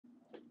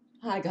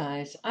Hi,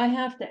 guys. I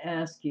have to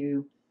ask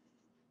you,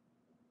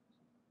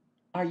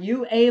 are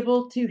you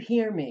able to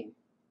hear me?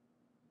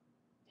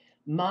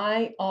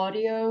 My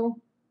audio,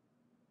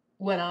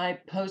 when I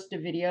post a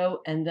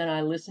video and then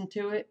I listen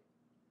to it,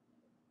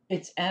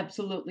 it's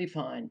absolutely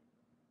fine.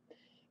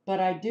 But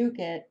I do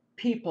get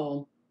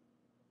people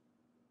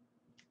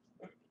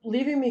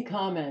leaving me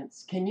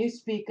comments. Can you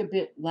speak a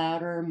bit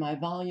louder? My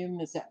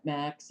volume is at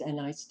max and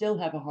I still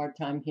have a hard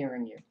time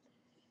hearing you.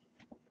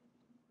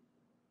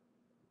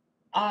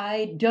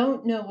 I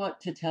don't know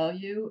what to tell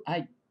you.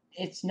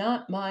 It's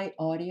not my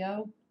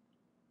audio.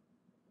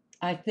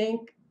 I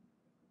think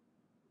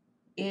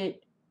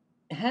it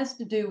has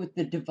to do with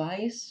the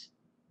device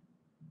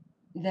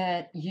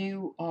that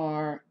you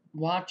are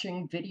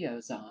watching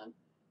videos on.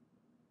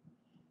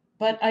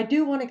 But I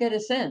do want to get a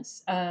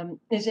sense,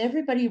 is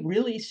everybody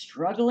really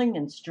struggling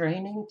and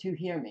straining to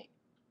hear me?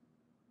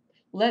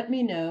 Let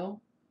me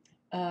know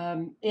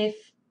if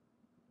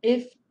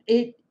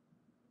it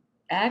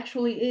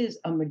actually is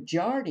a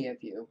majority of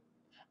you.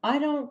 I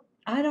don't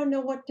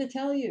know what to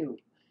tell you.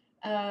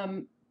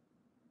 Um,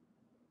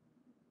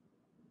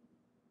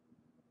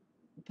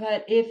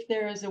 but if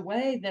there is a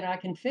way that I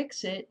can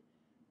fix it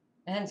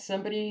and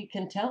somebody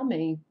can tell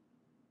me,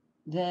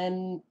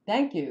 then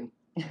thank you.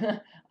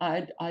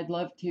 I'd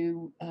love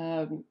to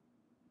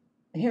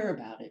hear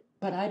about it,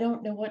 but I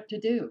don't know what to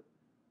do.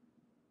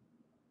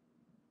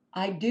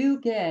 I do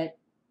get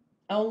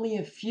only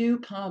a few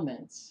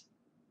comments,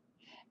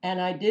 and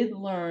I did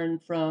learn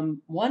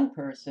from one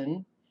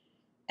person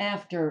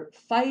after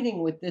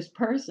fighting with this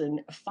person,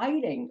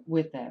 fighting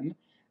with them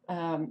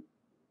um,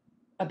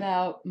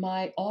 about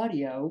my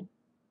audio.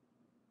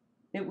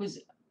 It was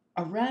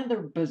a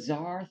rather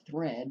bizarre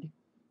thread,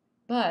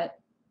 but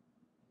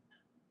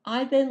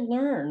I then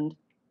learned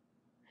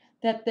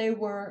that they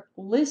were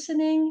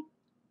listening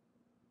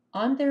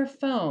on their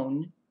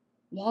phone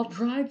while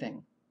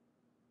driving.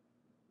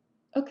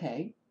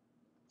 Okay,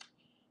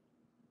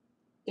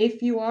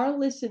 if you are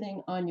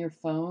listening on your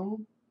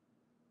phone,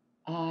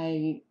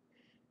 I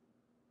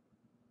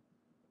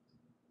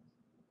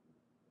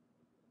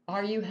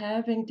are you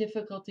having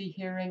difficulty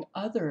hearing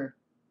other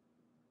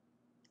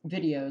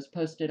videos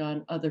posted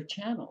on other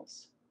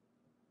channels?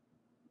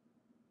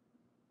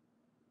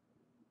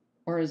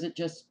 Or is it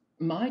just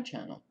my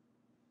channel?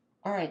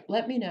 All right,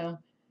 let me know.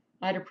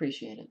 I'd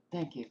appreciate it.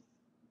 Thank you.